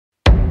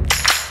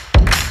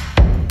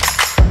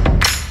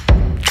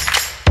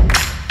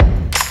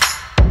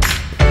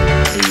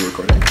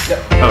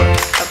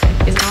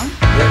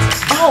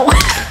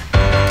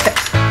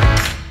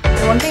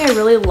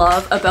really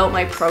love about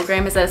my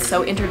program is that it's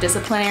so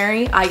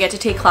interdisciplinary. I get to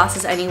take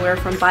classes anywhere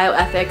from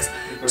bioethics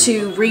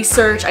to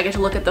research. I get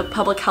to look at the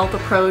public health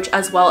approach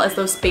as well as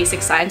those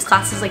basic science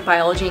classes like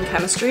biology and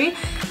chemistry.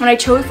 When I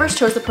first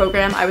chose the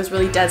program, I was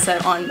really dead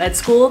set on med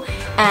school,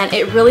 and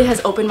it really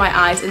has opened my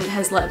eyes and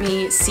has let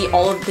me see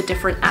all of the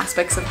different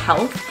aspects of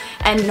health,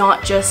 and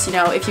not just, you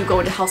know, if you go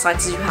into health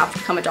sciences you have to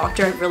become a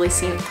doctor. I've really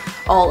seen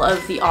all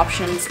of the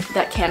options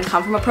that can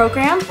come from a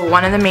program.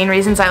 One of the main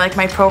reasons I like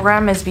my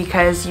program is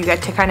because you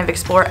get to kind of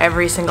explore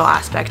every single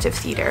aspect of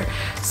theater.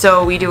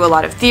 So we do a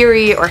lot of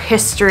theory or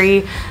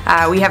history.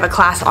 We have a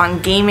class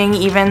on gaming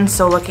even,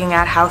 so looking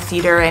at how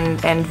theater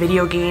and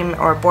video game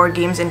or board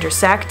games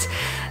intersect.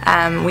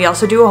 We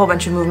also do a whole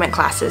bunch of movement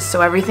classes,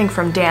 so everything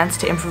from dance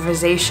to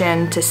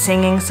improvisation to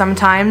singing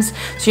sometimes.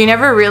 So you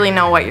never really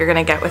know what you're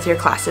going to get with your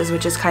classes,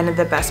 which is kind of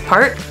the best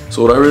part.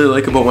 So what I really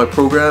like about my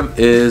program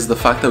is the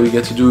fact that we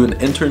get to do an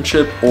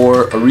internship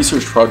or a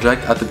research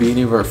project at the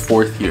beginning of our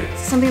 4th year.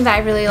 Something that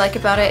I really like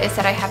about it is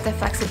that I have the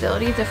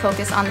flexibility to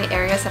focus on the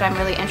areas that I'm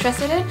really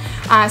interested in.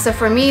 So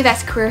for me,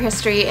 that's career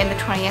history in the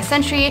 20th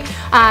century,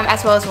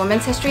 as well as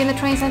women's history in the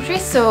 20th century.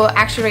 So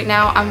actually right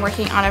now I'm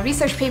working on a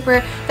research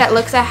paper that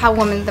looks at how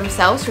women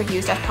themselves were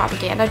used as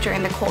propaganda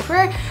during the Cold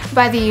War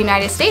by the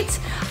United States.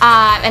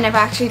 And I've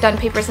actually done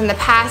papers in the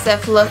past that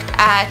have looked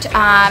at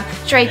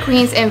drag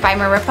queens in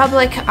Weimar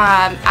Republic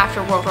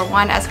after World War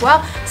I as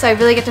well. So I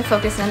really get to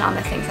focus in on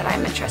the things that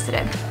I'm interested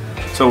in.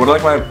 So what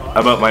I like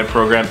about my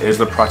program is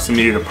the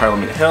proximity to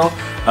Parliament Hill.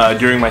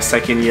 During my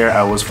 2nd year,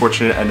 I was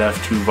fortunate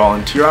enough to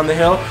volunteer on the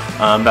Hill.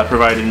 That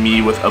provided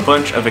me with a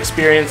bunch of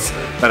experience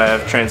that I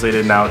have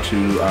translated now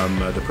to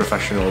the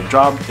professional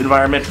job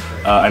environment.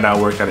 I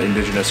now work at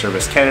Indigenous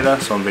Service Canada,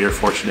 so I'm very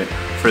fortunate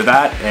for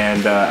that.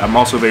 And I'm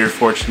also very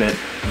fortunate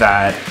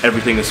that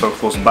everything is so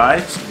close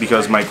by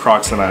because my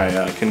Crocs and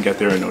I can get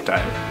there in no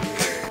time.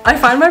 I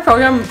find my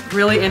program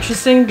really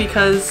interesting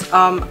because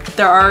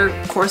there are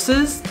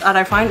courses that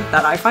I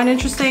find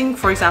interesting.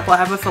 For example, I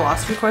have a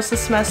philosophy course this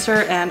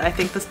semester, and I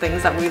think the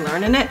things that we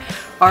learn in it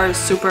are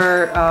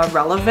super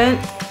relevant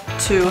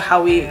to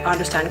how we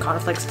understand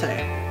conflicts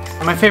today.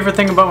 My favorite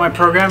thing about my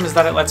program is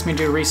that it lets me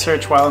do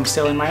research while I'm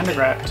still in my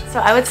undergrad. So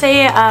I would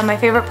say my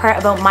favorite part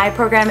about my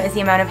program is the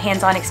amount of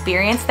hands-on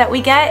experience that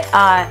we get.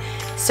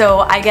 So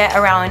I get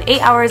around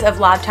 8 hours of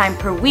lab time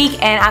per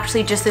week, and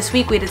actually just this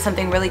week we did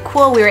something really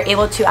cool. We were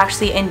able to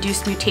actually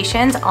induce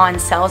mutations on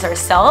cells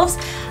ourselves.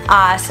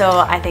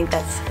 So I think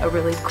that's a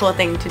really cool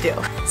thing to do.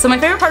 So my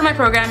favorite part of my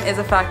program is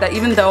the fact that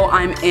even though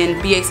I'm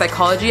in BA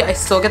Psychology, I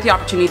still get the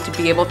opportunity to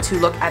be able to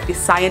look at the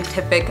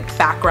scientific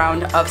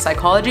background of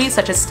psychology,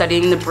 such as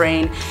studying the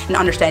brain and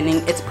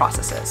understanding its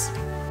processes.